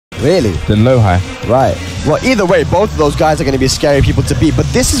Really? than low high. Right. Well, either way, both of those guys are going to be scary people to beat. But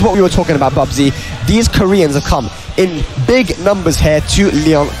this is what we were talking about, Bubsy. These Koreans have come in big numbers here to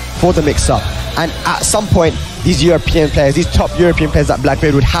Lyon for the mix-up. And at some point, these European players, these top European players that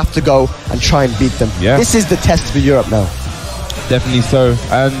Blackbeard would have to go and try and beat them. Yeah. This is the test for Europe now. Definitely so.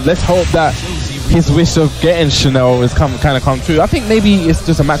 And let's hope that his wish of getting Chanel has kind of come true. I think maybe it's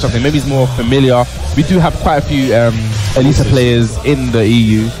just a matchup thing. Maybe he's more familiar. We do have quite a few Eliza players in the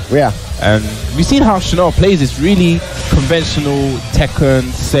EU. Yeah. And we've seen how Chanel plays. It's really conventional, Tekken,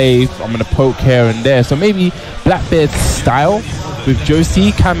 safe. I'm going to poke here and there. So maybe Blackbeard's style with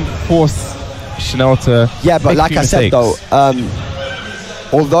Josie can force Chanel to but like I said though,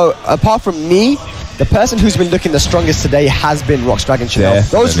 although apart from me, the person who's been looking the strongest today has been Rox Dragon Chanel.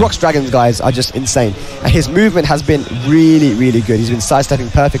 Definitely. Those Rox Dragons guys are just insane. And his movement has been really, really good. He's been sidestepping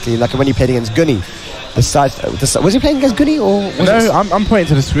perfectly, like when he played against Gunny. Was he playing against Gunny or? No, I'm pointing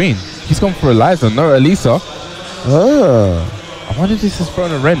to the screen. He's gone for Eliza, no Eliza. Oh. I wonder if this has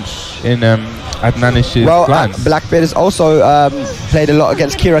thrown a wrench in Adnanish's plans. Blackbeard has also played a lot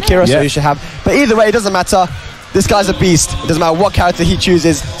against Kira, so you should have. But either way, it doesn't matter. This guy's a beast. It doesn't matter what character he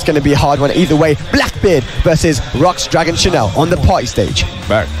chooses. It's going to be a hard one. Either way, Blackbeard versus Rox Dragon Chanel on the party stage.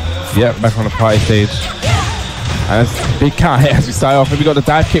 Back on the party stage. And it's a big count hit as we start off. And we got the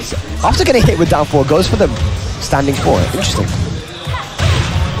dive kicks. After getting hit with down 4, goes for the standing 4. Interesting.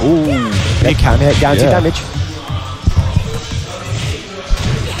 Ooh, big count hit, guaranteed damage.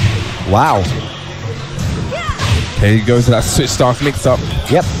 Wow. Okay, he goes to that switch stance mix up.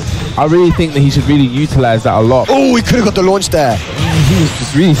 Yep. I really think that he should really utilize that a lot. Oh, he could have got the launch there. He was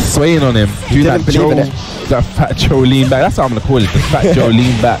just really swaying on him. He didn't believe in it. That fat Joe lean back. That's what I'm going to call it. The fat Joe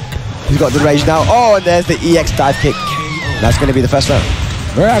lean back. He's got the rage now. Oh, and there's the EX dive kick. That's going to be the first round.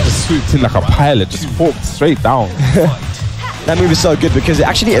 I just swooped in like a pilot, just walked straight down. That move is so good because it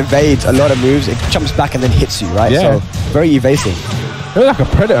actually evades a lot of moves. It jumps back and then hits you, right? Yeah. So very evasive. It was like a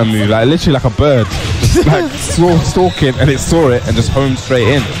predator move, like literally like a bird. Just like stalking, and it saw it and just homed straight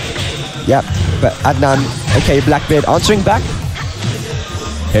in. Yep, but Adnan, okay, Blackbeard answering back.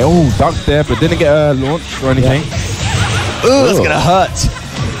 Okay, dunked there, but didn't get a launch or anything. Yeah. Ooh, that's gonna hurt.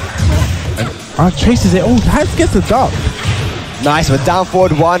 And chases it. That gets the duck. Nice, but down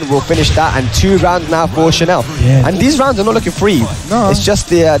forward 1, we'll finish that, and 2 rounds now for Chanel. Yeah. And these rounds are not looking free. No. It's just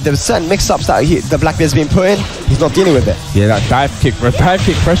the certain mix-ups that the Blackbeard's been put in, he's not dealing with it. Yeah, that dive kick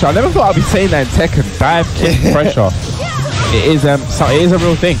pressure. I never thought I'd be saying that in Tekken. Dive kick pressure. It is a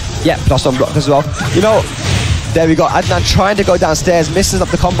real thing. Yeah, plus on block as well. You know, there we go. Adnan trying to go downstairs, misses up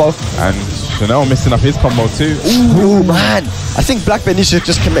the combo. And Chanel missing up his combo too. Ooh, man. I think Blackbeard needs to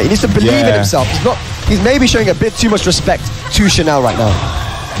just commit. He needs to believe in himself. He's maybe showing a bit too much respect to Chanel right now.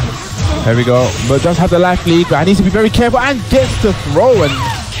 There we go. But does have the life lead, but I need to be very careful and gets the throw and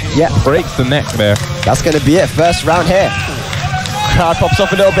breaks the neck there. That's going to be it. First round here. Crowd pops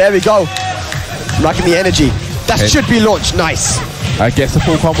off a little bit. There we go. Liking the energy. That should be launched. Nice. Gets the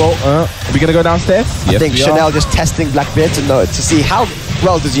full combo. Are we going to go downstairs? I think Chanel just testing Blackbeard to see how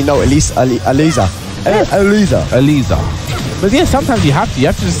well does he know Eliza. But yeah, sometimes you have to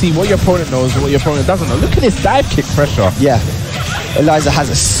just see what your opponent knows and what your opponent doesn't know. Look at this dive kick pressure. Yeah. Eliza has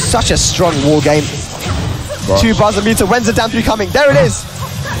such a strong wall game. Gosh. 2 bars a meter. When's the down 3 coming? There it is.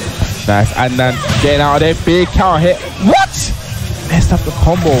 Nice. And then getting out of there. Big counter hit. What? Messed up the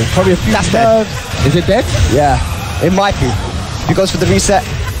combo. Probably a few nerves. Dead. Is it dead? Yeah. It might be. He goes for the reset.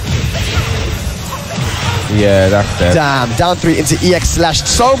 Yeah, that's dead. Damn. Down 3 into EX slash.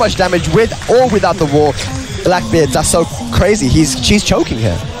 So much damage with or without the wall. Blackbeard, that's so crazy. She's choking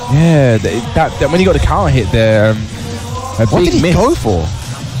here. Yeah, that when he got the counter hit there, what did he go for?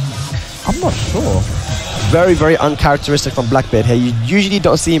 I'm not sure. Very, very uncharacteristic from Blackbeard here. You usually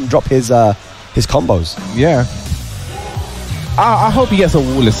don't see him drop his combos. Yeah. I hope he gets a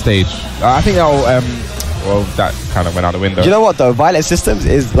wallless stage. I think that'll well, that kind of went out the window. You know what though? Violent Systems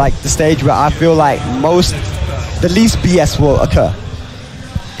is like the stage where I feel like the least BS will occur.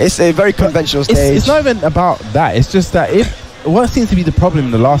 It's a very conventional stage. It's not even about that. It's just that what seems to be the problem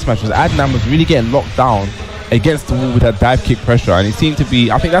in the last match was Adnan was really getting locked down against the wall with that dive kick pressure, and it seemed to be.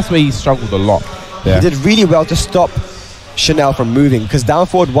 I think that's where he struggled a lot. Yeah. He did really well to stop Chanel from moving because down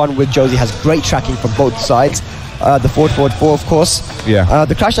forward 1 with Josie has great tracking from both sides. The forward 4, of course. Yeah.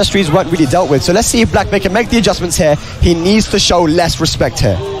 The crash dash trees weren't really dealt with, so let's see if Blackbeard can make the adjustments here. He needs to show less respect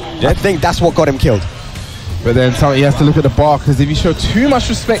here. Yeah. I think that's what got him killed. But then he has to look at the bar because if you show too much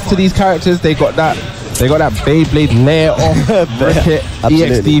respect to these characters, they got that Beyblade layer off bracket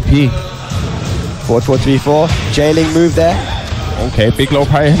EXDP. 4-4-3-4. Jailing move there. Okay, big low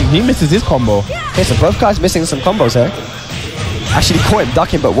pie. He misses his combo. Okay, so both guys missing some combos here. Actually caught him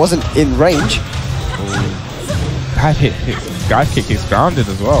ducking, but wasn't in range. Dive kick is grounded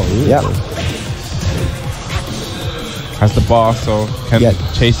as well. Ooh. Yeah. Has the bar, so can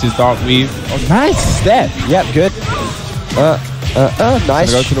chase his dark weave. Oh, nice step. Yep, good.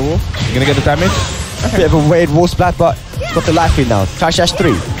 Nice. Gonna go to the wall. You're gonna get the damage. Okay. Bit of a weird wall splat, but got the life lead now. Crash Dash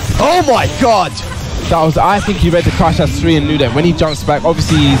 3. Oh my god! That was, I think he read the Crash Dash 3 and knew that when he jumps back,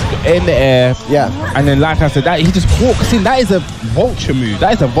 obviously he's in the air. Yeah. And then like I said, that he just walks in. That is a vulture move.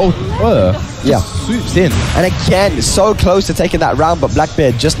 That is a vulture. Swoops in. And again, so close to taking that round, but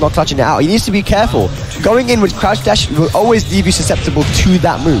Blackbeard just not clutching it out. He needs to be careful. Going in with Crash Dash will always leave you susceptible to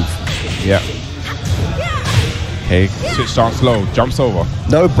that move. Yeah. Okay, switch down slow, jumps over.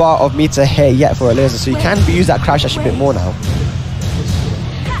 No bar of meter here yet for Eliza, so you can use that Crash Dash a bit more now.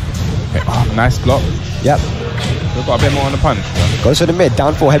 Okay, oh, nice block. Yep. We've got a bit more on the punch. Goes for the mid,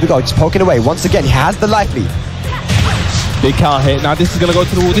 down 4, here we go, just poking away. Once again, he has the life lead. Big counter hit. Now this is going to go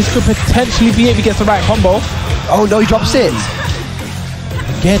to the wall. This could potentially be it if he gets the right combo. Oh no, he drops it.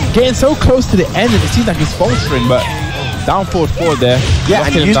 Again, getting so close to the end, and it seems like he's faltering, but down forward there. Yeah,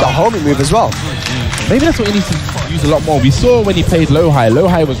 and he used the homing move as well. Maybe that's what he needs to use a lot more. We saw when he played low high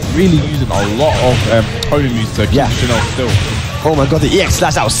was really using a lot of homing moves to keep Chanel still. Oh my god, the EX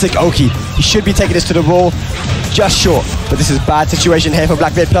slash, that was sick. Oki, he should be taking this to the wall, just short. But this is bad situation here for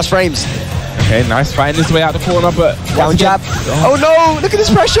Blackbeard, plus frames. Okay, nice fighting his way out the corner, but down jab. Oh no, look at this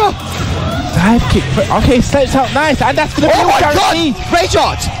pressure. Dive kick. Okay, steps out nice, and that's gonna be my god, great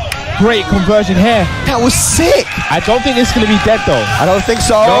shot. Great conversion here. That was sick. I don't think it's gonna be dead though. I don't think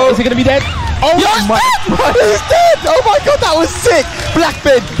so. No, is it gonna be dead? Oh yes, my god, he's dead. Oh my god, that was sick.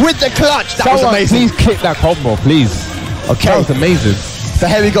 Blackbeard with the clutch. That was amazing. Please click that combo, please. Okay. That was amazing. So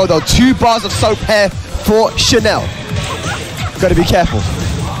here we go though, 2 bars of soap here for Chanel. Gotta be careful.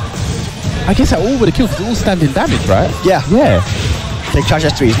 I guess that all would have killed because all standing damage, right? Yeah. Yeah. Take Crash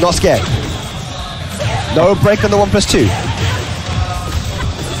Dash 3, he's not scared. No break on the 1+2.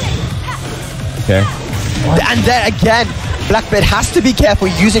 Okay. And then again, Blackbeard has to be careful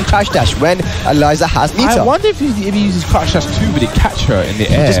using Crash Dash when Eliza has meter. I wonder if he uses Crash Dash 2, would it catch her in the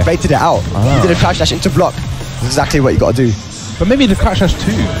air? He just baited it out. He did a Crash Dash into block. That's exactly what you got to do. But maybe the Crash Dash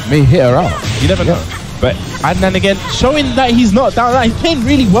 2 may hit her out. You never know. But and then again, showing that he's not down. He's playing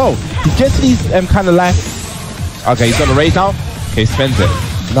really well. He gets these kind of life. Okay, he's got the raise now. Okay, spends it.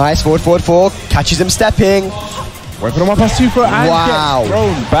 Nice, forward, catches him stepping. Went for the 1+2 for and gets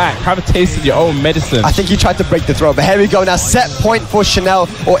thrown back. Have a taste of your own medicine. I think he tried to break the throw, but here we go now. Set point for Chanel,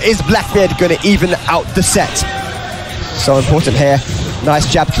 or is Blackbeard going to even out the set? So important here.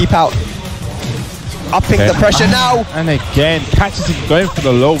 Nice jab, keep out. Upping the pressure now. And again, catches him going for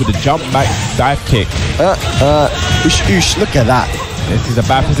the low with the jump back dive kick. Oosh, look at that. This is a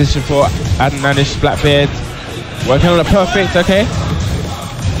bad position for Adnanish Blackbeard. Working on a perfect, okay.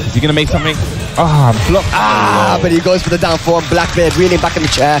 Is he going to make something? Block. But he goes for the down 4 and Blackbeard reeling back in the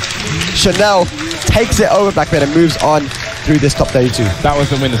chair. Chanel takes it over Blackbeard and moves on through this top 32. That was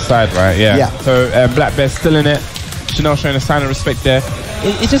the winner's side, right? Yeah. So Blackbeard still in it. Chanel showing a sign of respect there.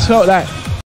 It just felt like